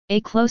A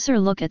closer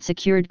look at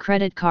secured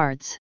credit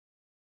cards.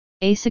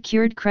 A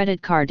secured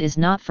credit card is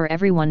not for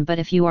everyone, but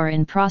if you are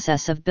in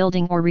process of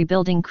building or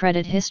rebuilding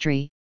credit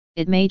history,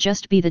 it may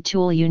just be the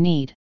tool you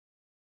need.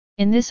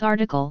 In this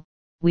article,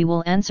 we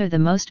will answer the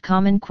most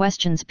common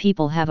questions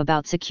people have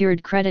about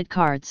secured credit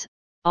cards,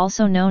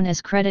 also known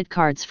as credit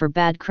cards for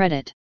bad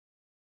credit.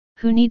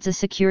 Who needs a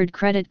secured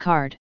credit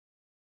card?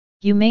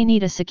 You may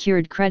need a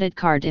secured credit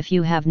card if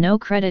you have no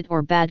credit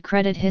or bad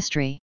credit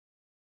history.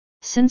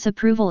 Since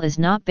approval is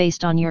not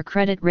based on your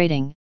credit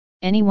rating,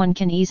 anyone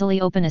can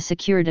easily open a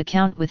secured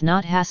account with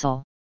not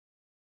hassle.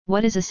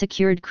 What is a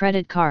secured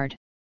credit card?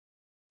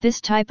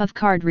 This type of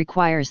card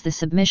requires the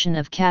submission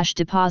of cash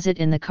deposit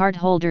in the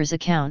cardholder's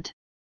account.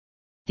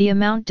 The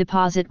amount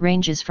deposit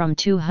ranges from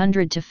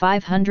 $200 to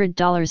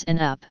 $500 and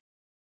up.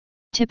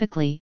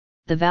 Typically,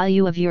 the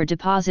value of your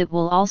deposit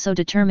will also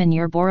determine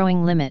your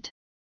borrowing limit.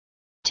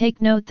 Take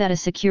note that a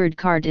secured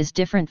card is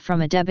different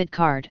from a debit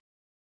card.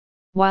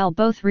 While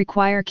both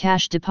require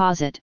cash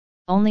deposit,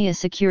 only a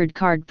secured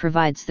card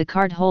provides the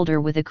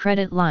cardholder with a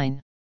credit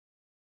line.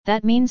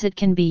 That means it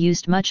can be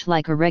used much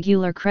like a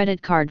regular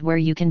credit card where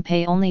you can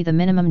pay only the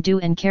minimum due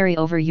and carry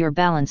over your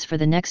balance for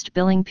the next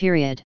billing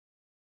period.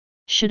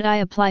 Should I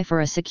apply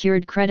for a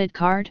secured credit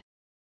card?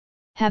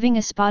 Having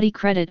a spotty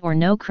credit or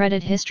no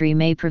credit history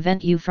may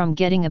prevent you from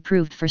getting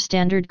approved for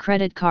standard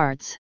credit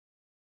cards.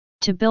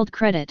 To build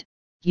credit,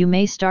 you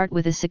may start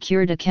with a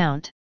secured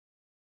account.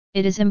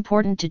 It is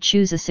important to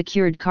choose a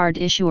secured card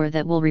issuer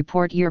that will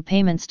report your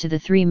payments to the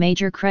 3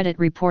 major credit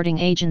reporting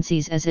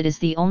agencies, as it is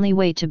the only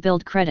way to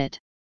build credit.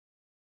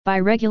 By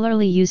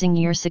regularly using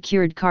your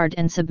secured card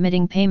and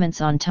submitting payments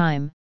on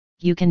time,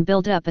 you can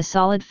build up a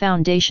solid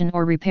foundation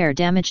or repair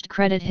damaged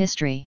credit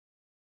history.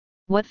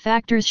 What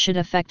factors should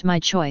affect my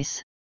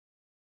choice?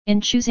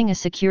 In choosing a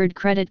secured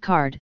credit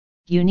card,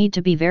 you need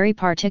to be very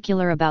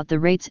particular about the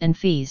rates and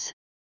fees.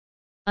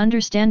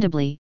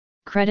 Understandably,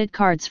 credit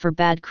cards for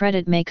bad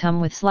credit may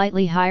come with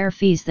slightly higher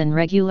fees than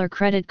regular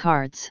credit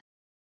cards.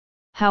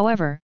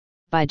 However,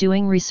 by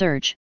doing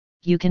research,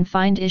 you can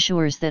find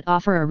issuers that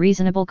offer a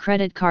reasonable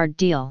credit card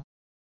deal.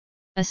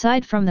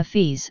 Aside from the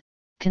fees,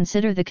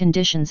 consider the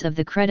conditions of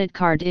the credit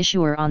card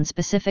issuer on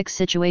specific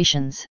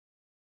situations.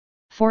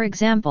 For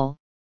example,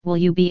 will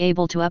you be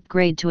able to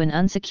upgrade to an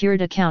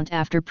unsecured account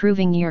after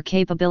proving your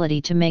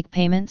capability to make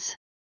payments?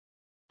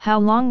 How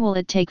long will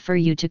it take for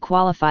you to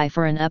qualify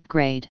for an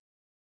upgrade?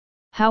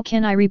 How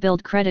can I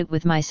rebuild credit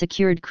with my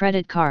secured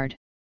credit card?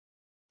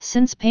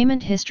 Since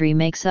payment history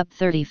makes up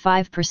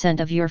 35%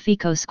 of your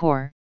FICO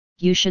score,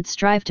 you should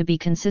strive to be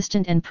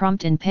consistent and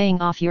prompt in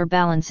paying off your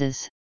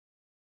balances.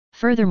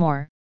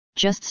 Furthermore,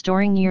 just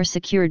storing your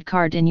secured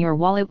card in your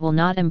wallet will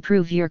not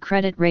improve your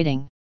credit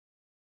rating.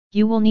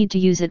 You will need to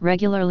use it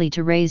regularly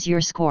to raise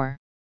your score.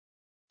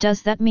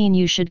 Does that mean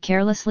you should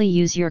carelessly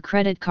use your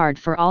credit card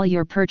for all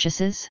your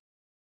purchases?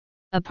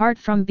 Apart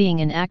from being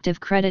an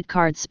active credit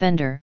card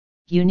spender,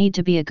 you need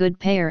to be a good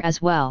payer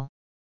as well.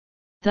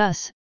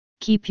 Thus,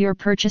 keep your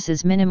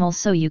purchases minimal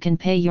so you can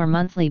pay your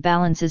monthly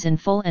balances in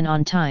full and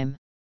on time.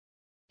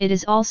 It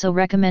is also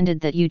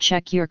recommended that you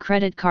check your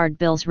credit card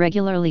bills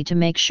regularly to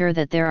make sure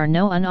that there are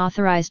no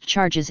unauthorized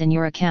charges in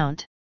your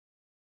account.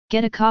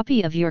 Get a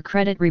copy of your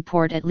credit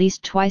report at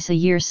least twice a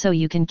year so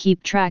you can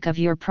keep track of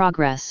your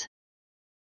progress.